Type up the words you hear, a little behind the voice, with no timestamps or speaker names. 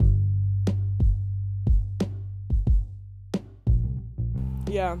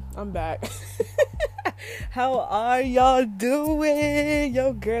Yeah, I'm back. How are y'all doing?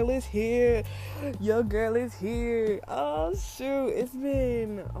 Your girl is here. Oh, shoot.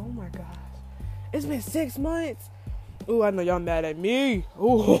 Oh my gosh. It's been 6 months. Ooh, I know y'all mad at me.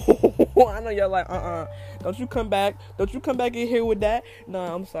 Ooh, I know y'all like, Don't you come back in here with that. No,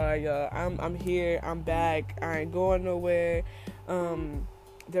 I'm sorry, y'all. I'm here. I'm back. I ain't going nowhere.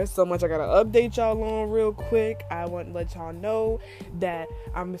 There's so much I gotta update y'all on real quick. I want to let y'all know that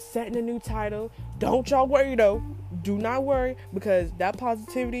I'm setting a new title. Don't y'all worry though. Do not worry, because that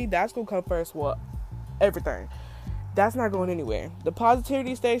positivity, that's gonna come first. Well, everything. That's not going anywhere. The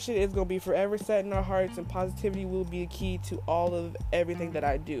positivity station is going to be forever set in our hearts, and positivity will be a key to all of everything that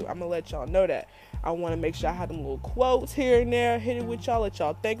I do. I'm going to let y'all know that. I want to make sure I have them little quotes here and there, hit it with y'all, let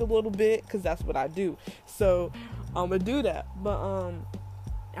y'all think a little bit, because that's what I do. So, I'm going to do that. But,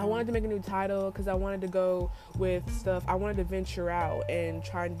 I wanted to make a new title because I wanted to go with stuff. I wanted to venture out and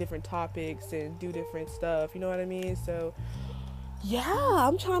try different topics and do different stuff. You know what I mean? So, yeah,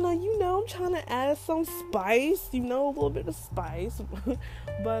 I'm trying to add some spice, a little bit of spice.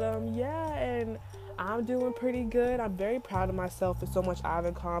 But, yeah, and I'm doing pretty good. I'm very proud of myself for so much I've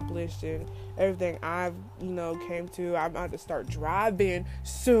accomplished and everything I've, came to. I'm about to start driving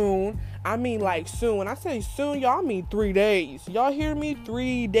soon. I mean, like, soon. When I say soon, y'all, I mean 3 days. Y'all hear me?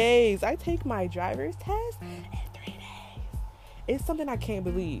 3 days. I take my driver's test in 3 days. It's something I can't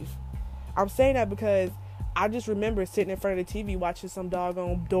believe. I'm saying that because I just remember sitting in front of the TV watching some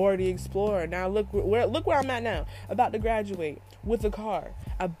doggone Dora the Explorer. Now look where I'm at now. About to graduate with a car.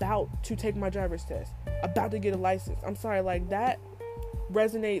 About to take my driver's test. About to get a license. I'm sorry, like that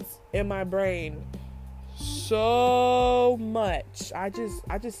resonates in my brain so much. I just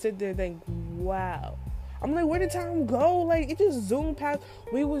sit there and think, wow. I'm like, where did time go? Like, it just zoomed past.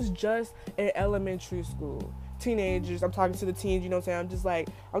 We was just in elementary school. Teenagers, I'm talking to the teens, you know what I'm saying? I'm just like,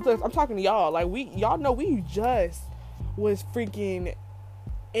 I'm talking to y'all. Like, y'all know we just was freaking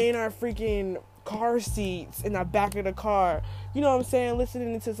in our freaking car seats in the back of the car. You know what I'm saying?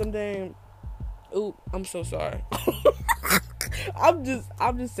 Listening to something. Ooh, I'm so sorry. I'm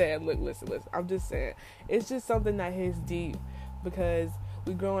just saying, look, listen. I'm just saying. It's just something that hits deep because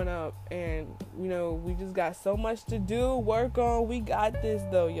we growing up and, we just got so much to do, work on. We got this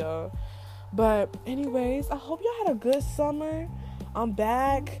though, y'all. But anyways, I hope y'all had a good summer. I'm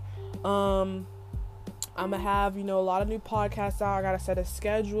back. I'm gonna have, a lot of new podcasts out. I gotta set a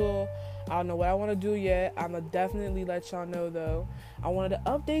schedule. I don't know what I want to do yet. I'm gonna definitely let y'all know though. I wanted to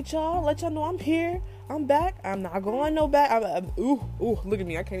update y'all, let y'all know I'm here. I'm back. I'm not going no back. Ooh, look at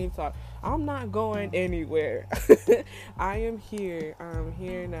me. I can't even talk. I'm not going anywhere. I am here. I'm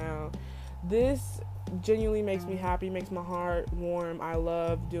here now. This genuinely makes me happy, makes my heart warm. I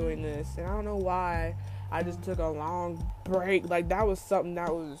love doing this, and I don't know why I just took a long break. Like, that was something that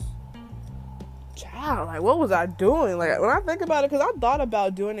was, child, like, what was I doing? Like, when I think about it, because I thought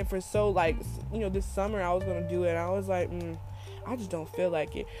about doing it for so, like, this summer I was gonna do it, and I was like, I just don't feel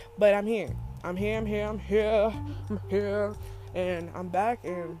like it. But I'm here, and I'm back,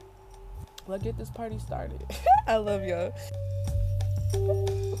 and let's get this party started. I love y'all.